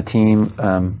school on the team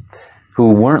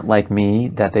who weren't like me,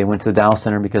 that they went to the Dow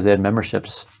Center because they had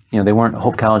memberships. You know, they weren't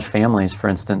Hope College families, for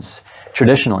instance,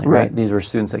 traditionally, right? These were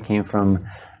students that came from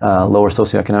lower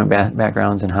socioeconomic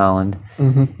backgrounds in Holland,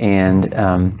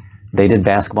 and they did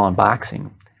basketball and boxing.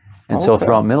 And so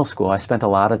throughout middle school, I spent a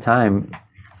lot of time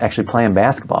actually playing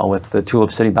basketball with the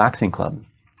Tulip City Boxing Club.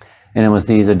 And it was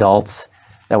these adults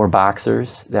that were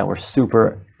boxers that were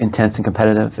super intense and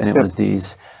competitive, and it was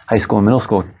these high school and middle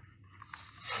school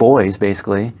boys,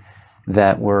 basically,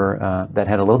 that were that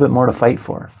had a little bit more to fight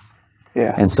for.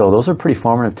 Yeah. And so those are pretty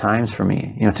formative times for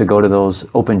me, you know, to go to those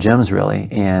open gyms really,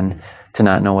 and to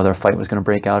not know whether a fight was going to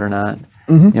break out or not.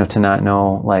 You know, to not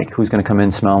know like who's going to come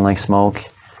in smelling like smoke,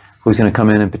 who's going to come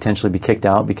in and potentially be kicked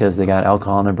out because they got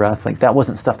alcohol in their breath. Like, that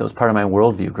wasn't stuff that was part of my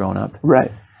worldview growing up.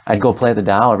 Right. I'd go play at the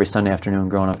Dow every Sunday afternoon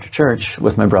growing up to church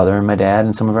with my brother and my dad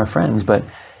and some of our friends, but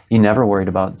you never worried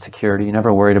about security. You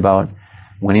never worried about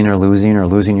winning or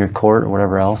losing your court or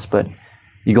whatever else. But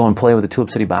you go and play with the Tulip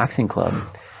City Boxing Club,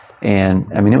 and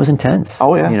I mean, it was intense.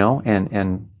 Oh yeah. You know,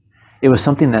 and it was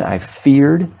something that I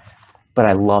feared, but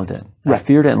I loved it. Right. I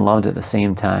feared it and loved it at the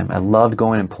same time. I loved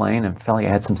going and playing and felt like I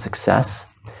had some success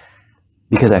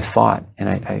because I fought,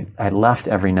 and I left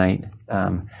every night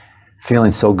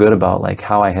feeling so good about like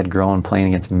how I had grown playing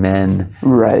against men.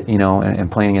 Right. You know,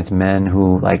 and playing against men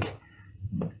who, like,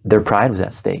 their pride was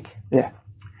at stake. Yeah.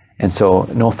 And so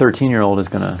no 13-year-old is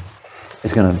gonna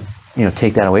you know,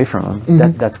 take that away from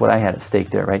them. That's what I had at stake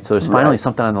there, right? So there's finally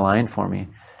something on the line for me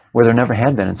where there never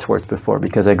had been in sports before,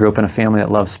 because I grew up in a family that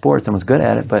loved sports and was good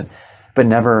at it, but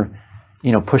never,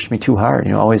 you know, pushed me too hard.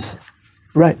 You know, always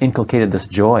inculcated this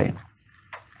joy.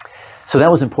 So that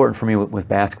was important for me with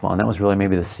basketball, and that was really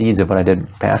maybe the seeds of what I did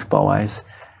basketball-wise.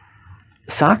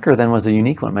 Soccer then was a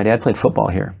unique one. My dad played football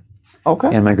here. Okay.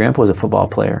 And my grandpa was a football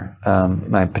player,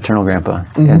 my paternal grandpa.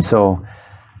 And so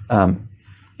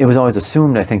it was always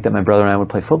assumed, I think, that my brother and I would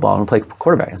play football and play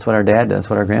quarterback. That's what our dad did. That's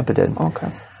what our grandpa did.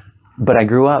 Okay. But I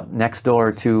grew up next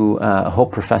door to a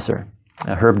Hope professor,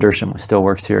 Herb Dersham, who still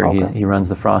works here. Okay. He runs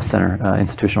the Frost Center,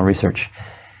 Institutional Research.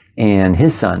 And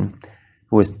his son,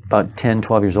 who was about 10,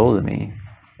 12 years older than me,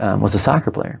 was a soccer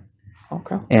player.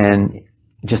 Okay. And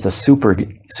just a super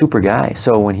guy.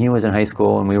 So when he was in high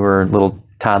school and we were little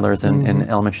toddlers in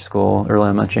elementary school, early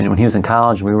elementary, and when he was in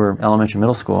college, we were elementary,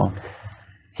 middle school,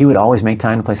 he would always make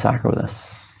time to play soccer with us.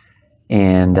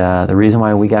 And the reason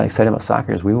why we got excited about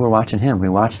soccer is we were watching him. We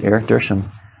watched Eric Dersham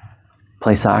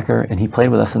play soccer, and he played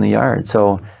with us in the yard.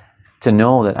 So to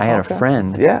know that I had a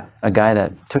friend, a guy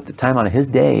that took the time out of his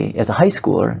day as a high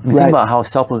schooler. I mean, think about how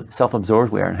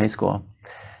self-absorbed we are in high school.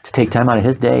 To take time out of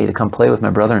his day to come play with my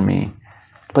brother and me,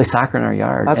 play soccer in our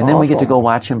yard. That's and then we get to awful. go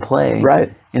watch him play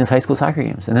Right. in his high school soccer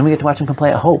games. And then we get to watch him come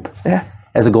play at Hope Yeah.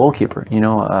 as a goalkeeper,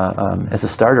 as a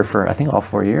starter for, I think, all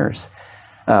 4 years.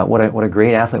 What a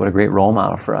great athlete, what a great role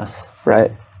model for us.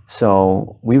 Right.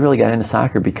 So we really got into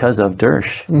soccer because of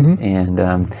Dersh.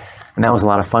 And that was a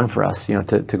lot of fun for us,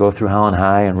 to go through Holland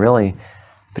High and really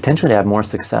potentially to have more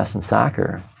success in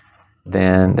soccer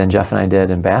than Jeff and I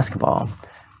did in basketball.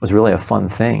 Was really a fun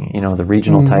thing. The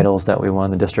regional titles that we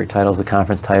won, the district titles, the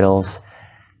conference titles,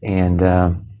 and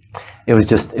it was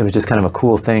just kind of a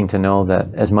cool thing to know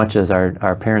that as much as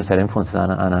our parents had influence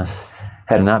on us,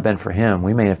 had it not been for him,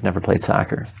 we may have never played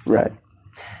soccer. Right.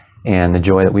 And the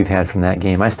joy that we've had from that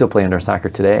game. I still play indoor soccer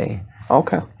today.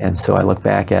 Okay. And so I look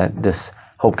back at this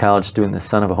Hope College student, the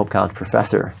son of a Hope College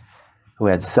professor, who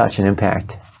had such an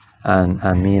impact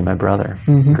on me and my brother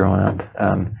growing up.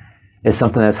 Is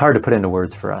something that's hard to put into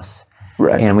words for us.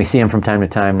 Right. And we see him from time to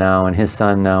time now, and his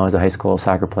son now is a high school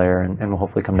soccer player and will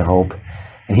hopefully come to Hope.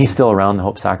 And he's still around the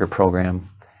Hope soccer program.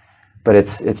 But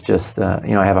it's just,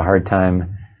 I have a hard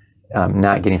time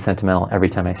not getting sentimental every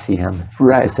time I see him.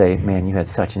 Right. Just to say, man, you had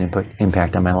such an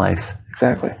impact on my life.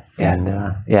 Exactly. And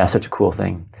such a cool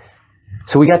thing.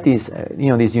 So we got these,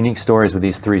 these unique stories with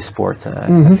these 3 sports. And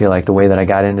I feel like the way that I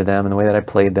got into them and the way that I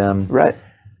played them. Right.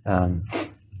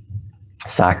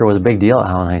 Soccer was a big deal at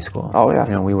Holland High School. Oh,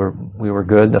 yeah. We were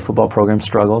good. The football program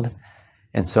struggled.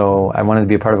 And so I wanted to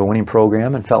be a part of a winning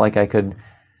program and felt like I could,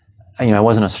 I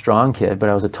wasn't a strong kid, but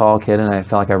I was a tall kid and I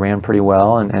felt like I ran pretty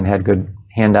well and had good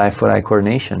hand-eye, foot-eye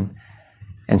coordination.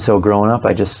 And so growing up,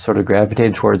 I just sort of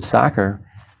gravitated towards soccer.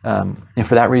 And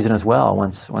for that reason as well,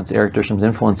 once Eric Dersham's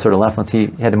influence sort of left, once he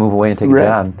had to move away and take a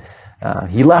job,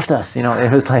 he left us.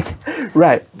 It was like,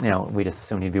 right. We just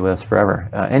assumed he'd be with us forever,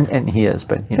 and he is.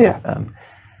 But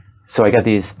so I got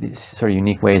these sort of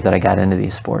unique ways that I got into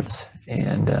these sports,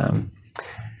 and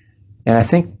I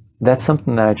think that's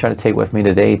something that I try to take with me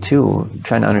today too,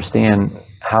 trying to understand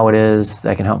how it is that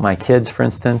I can help my kids, for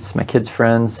instance, my kids'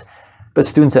 friends, but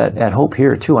students at Hope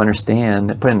here too,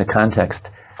 understand, put into context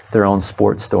their own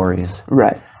sports stories.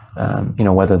 Right.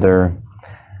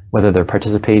 Whether they're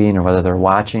participating or whether they're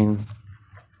watching.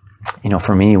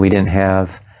 For me, we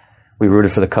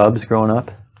rooted for the Cubs growing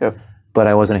up. Yep. But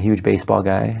I wasn't a huge baseball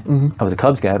guy. I was a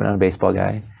Cubs guy, but not a baseball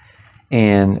guy.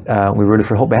 And we rooted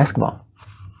for Hope basketball.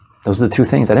 Those are the 2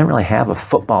 things. I didn't really have a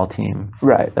football team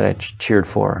that I cheered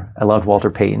for. I loved Walter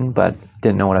Payton, but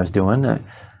didn't know what I was doing. I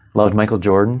loved Michael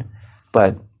Jordan,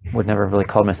 but would never really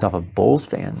call myself a Bulls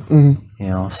fan.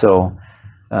 So,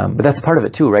 but that's part of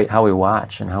it too, right? How we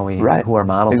watch and who our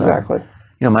models are. Exactly.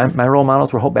 My role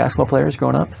models were Hope basketball players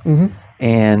growing up,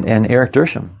 and Eric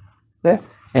Dersham. Yeah.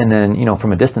 And then,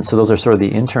 from a distance, so those are sort of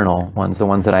the internal ones, the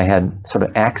ones that I had sort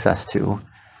of access to.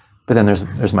 But then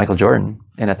there's Michael Jordan,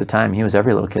 and at the time he was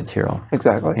every little kid's hero.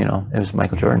 Exactly. It was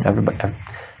Michael Jordan. Everybody.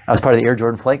 I was part of the Air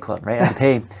Jordan Flight Club, right? I had to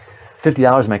pay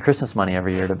 $50 of my Christmas money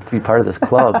every year to be part of this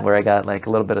club, where I got like a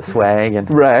little bit of swag and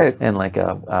like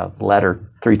a letter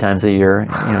 3 times a year,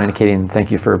 indicating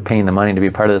thank you for paying the money to be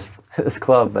part of this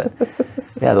club. But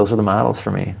yeah, those are the models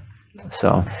for me.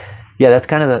 So yeah, that's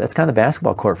kind of the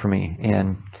basketball court for me,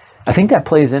 and I think that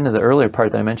plays into the earlier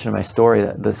part that I mentioned in my story,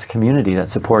 that this community that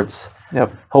supports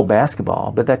Hope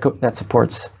basketball, but that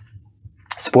supports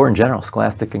sport in general,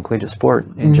 scholastic and collegiate sport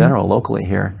in general locally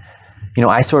here.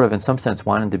 I sort of, in some sense,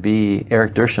 wanted to be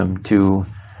Eric Dersham to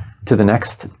the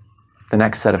next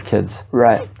set of kids.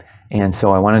 Right. And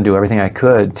so I wanted to do everything I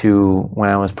could to, when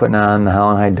I was putting on the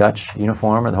Holland High Dutch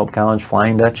uniform or the Hope College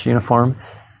Flying Dutch uniform,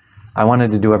 I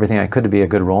wanted to do everything I could to be a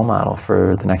good role model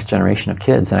for the next generation of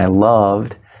kids. And I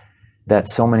loved that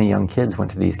so many young kids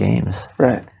went to these games.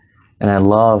 Right. And I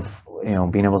love,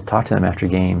 being able to talk to them after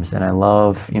games. And I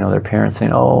love, their parents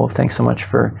saying, oh, thanks so much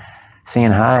for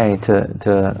saying hi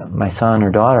to my son or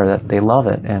daughter, that they love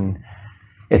it. And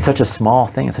it's such a small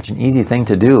thing. It's such an easy thing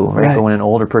to do, right? But when an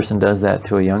older person does that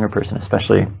to a younger person,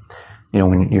 especially,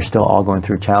 when you're still all going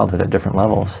through childhood at different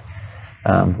levels,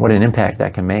 what an impact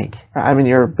that can make. I mean,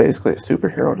 you're basically a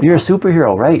superhero. You're a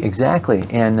superhero, right? Exactly.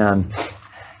 And,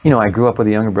 I grew up with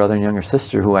a younger brother and younger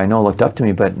sister who I know looked up to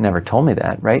me, but never told me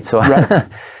that, right? So,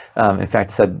 in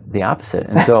fact, said the opposite.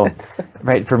 And so,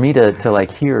 right, for me to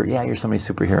like hear, yeah, you're somebody's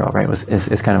superhero, right,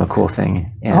 is kind of a cool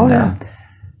thing. And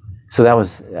so that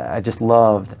was, I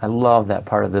love that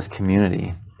part of this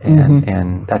community.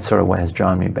 And that's sort of what has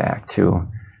drawn me back to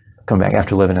come back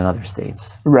after living in other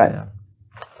states. Right. Yeah.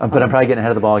 But I'm probably getting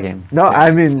ahead of the ball game. No,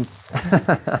 I mean,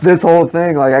 this whole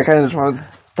thing, like, I kind of just want to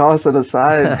toss it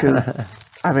aside because,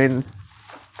 I mean,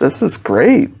 this is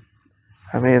great.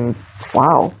 I mean,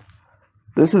 wow.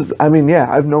 This is, I mean, yeah,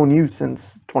 I've known you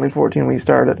since 2014 when you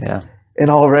started. Yeah. and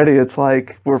already it's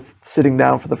like we're sitting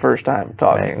down for the first time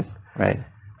talking. Right.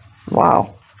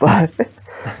 Wow. But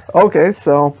okay,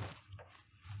 so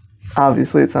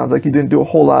obviously it sounds like you didn't do a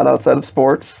whole lot outside of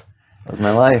sports. That was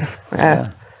my life.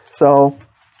 Yeah. So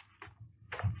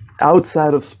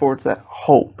outside of sports at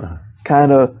Hope,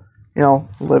 kind of,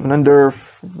 living in Durf,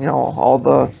 all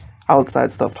the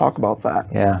outside stuff, talk about that.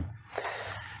 Yeah.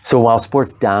 So while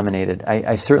sports dominated,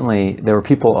 I certainly, there were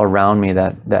people around me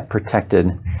that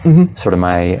protected sort of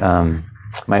my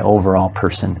overall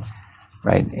person,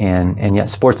 right? And yet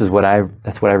sports is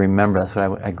that's what I remember, that's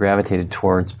what I gravitated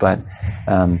towards. But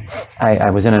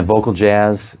I was in a vocal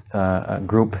jazz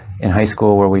group in high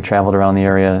school where we traveled around the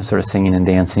area sort of singing and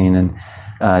dancing,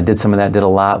 and did some of that, did a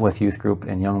lot with youth group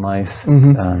and Young Life.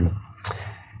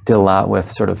 Did a lot with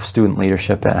sort of student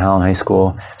leadership at Holland High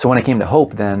School. So when I came to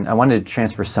Hope, then I wanted to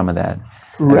transfer some of that.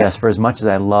 Right. I guess for as much as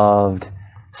I loved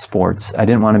sports, I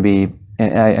didn't want to be,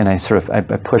 and I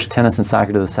pushed tennis and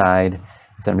soccer to the side.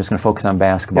 I said, I'm just going to focus on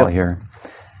basketball here.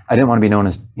 I didn't want to be known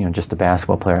as just a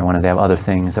basketball player. I wanted to have other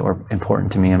things that were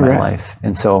important to me in my life.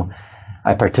 And so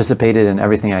I participated in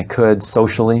everything I could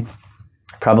socially,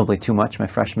 probably too much my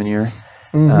freshman year.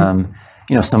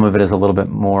 Some of it is a little bit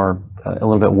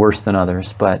worse than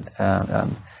others, but I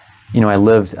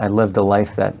lived a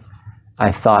life that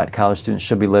I thought college students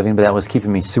should be living, but that was keeping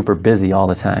me super busy all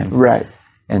the time. Right.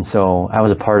 And so I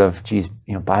was a part of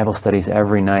Bible studies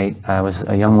every night. I was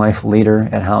a Young Life leader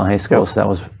at Holland High School, so that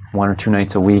was 1 or 2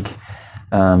 nights a week.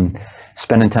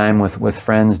 Spending time with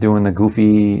friends, doing the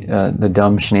goofy, the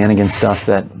dumb shenanigan stuff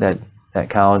that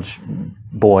college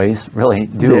boys really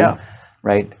do. Yeah.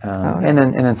 Right, and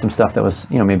then some stuff that was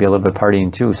maybe a little bit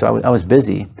partying too. So I was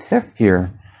busy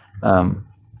here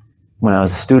when I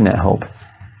was a student at Hope,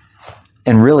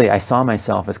 and really I saw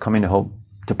myself as coming to Hope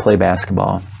to play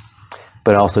basketball,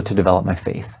 but also to develop my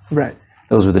faith. Right.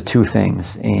 Those were the two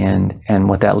things, and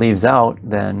what that leaves out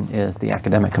then is the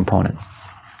academic component.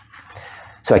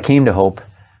 So I came to Hope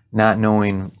not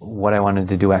knowing what I wanted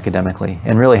to do academically.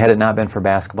 And really, had it not been for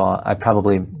basketball, I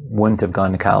probably wouldn't have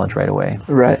gone to college right away.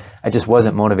 Right. I just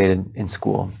wasn't motivated in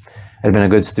school. I'd been a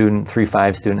good student,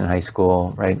 3.5 student in high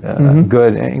school, right?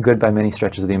 Good by many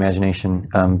stretches of the imagination,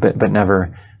 but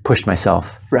never pushed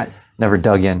myself. Right. Never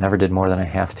dug in, never did more than I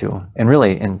have to. And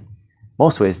really, in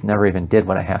most ways, never even did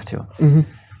what I have to,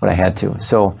 what I had to.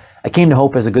 So I came to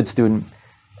Hope as a good student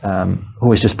who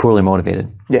was just poorly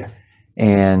motivated. Yeah.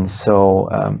 And so,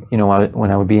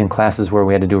 when I would be in classes where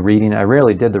we had to do reading, I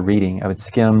rarely did the reading. I would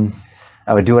skim.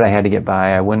 I would do what I had to get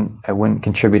by. I wouldn't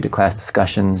contribute to class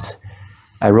discussions.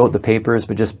 I wrote the papers,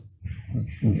 but just,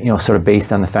 sort of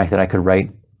based on the fact that I could write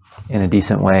in a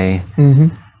decent way,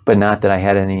 but not that I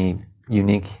had any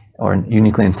unique or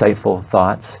uniquely insightful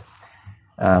thoughts.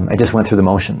 I just went through the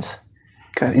motions.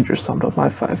 God, you just summed up my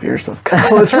 5 years of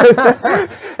college right there.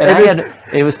 And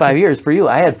it was 5 years for you.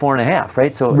 I had 4.5,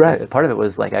 right? So part of it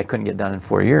was like I couldn't get done in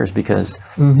 4 years because,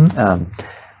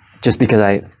 just because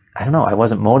I don't know, I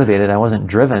wasn't motivated, I wasn't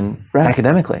driven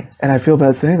academically. And I feel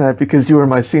bad saying that because you were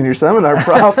my senior seminar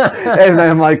prof, and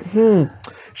I'm like,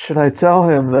 should I tell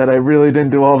him that I really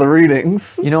didn't do all the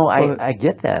readings? I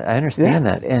get that. I understand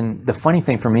that. And the funny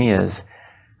thing for me is,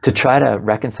 to try to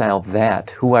reconcile that,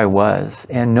 who I was,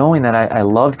 and knowing that I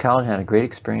loved college and had a great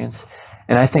experience,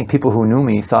 and I think people who knew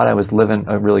me thought I was living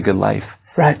a really good life.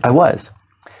 Right. I was.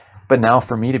 But now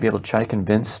for me to be able to try to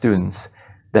convince students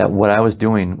that what I was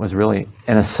doing was really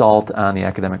an assault on the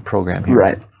academic program here.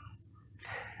 Right.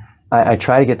 I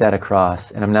try to get that across,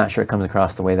 and I'm not sure it comes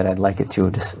across the way that I'd like it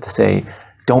to say,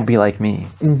 don't be like me.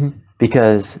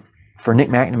 Because for Nick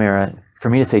McNamara,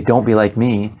 for me to say, don't be like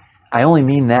me, I only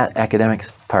mean that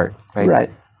academics part, right?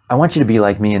 Right. I want you to be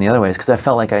like me in the other ways, because I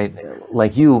felt like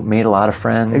like you, made a lot of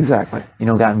friends. Exactly.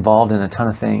 Got involved in a ton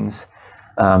of things.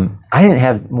 I didn't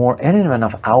have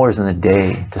enough hours in the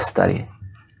day to study.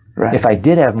 Right. If I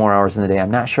did have more hours in the day,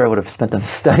 I'm not sure I would have spent them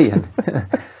studying.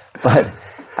 But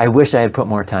I wish I had put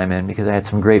more time in, because I had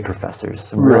some great professors,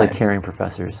 some really caring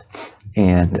professors.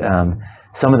 And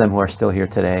some of them who are still here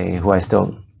today, who I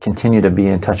still continue to be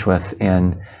in touch with,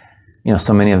 and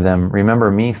so many of them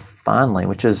remember me fondly,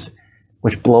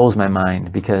 which blows my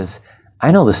mind, because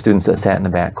I know the students that sat in the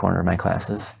back corner of my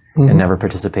classes and never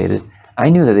participated. I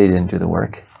knew that they didn't do the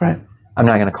work. Right. I'm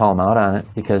not going to call them out on it,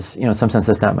 because in some sense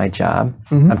that's not my job.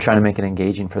 I'm trying to make it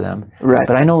engaging for them. Right.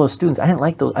 But I know those students. I don't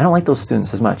like those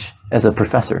students as much as a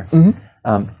professor.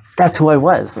 That's who I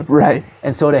was. Right.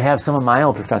 And so to have some of my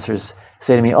old professors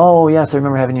say to me, "Oh yes, I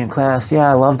remember having you in class. Yeah,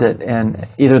 I loved it," and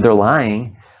either they're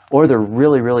lying, or they're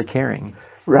really, really caring.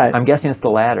 Right. I'm guessing it's the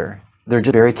latter. They're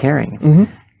just very caring.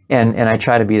 And I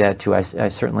try to be that too. I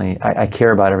certainly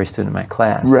care about every student in my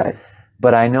class. Right.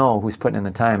 but I know who's putting in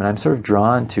the time, and I'm sort of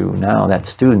drawn to now that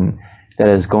student that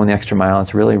is going the extra mile.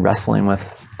 It's really wrestling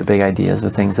with the big ideas, the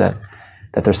things that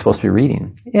they're supposed to be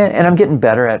reading. And I'm getting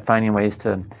better at finding ways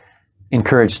to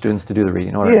encourage students to do the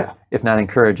reading, or if not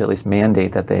encourage, at least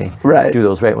mandate that they do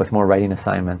those, right, with more writing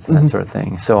assignments and that sort of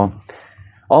thing. So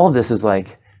all of this is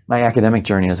like, my academic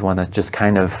journey is one that's just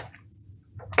kind of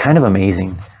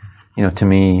amazing, you know, to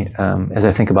me, as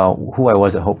I think about who I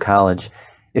was at Hope College.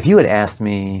 If you had asked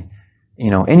me, you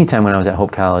know, anytime when I was at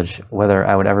Hope College, whether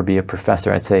I would ever be a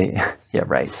professor, I'd say, yeah,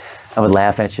 right. I would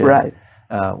laugh at you. Right.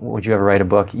 Would you ever write a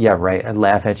book? Yeah, right. I'd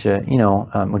laugh at you. You know,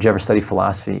 would you ever study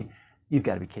philosophy? You've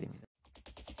got to be kidding me.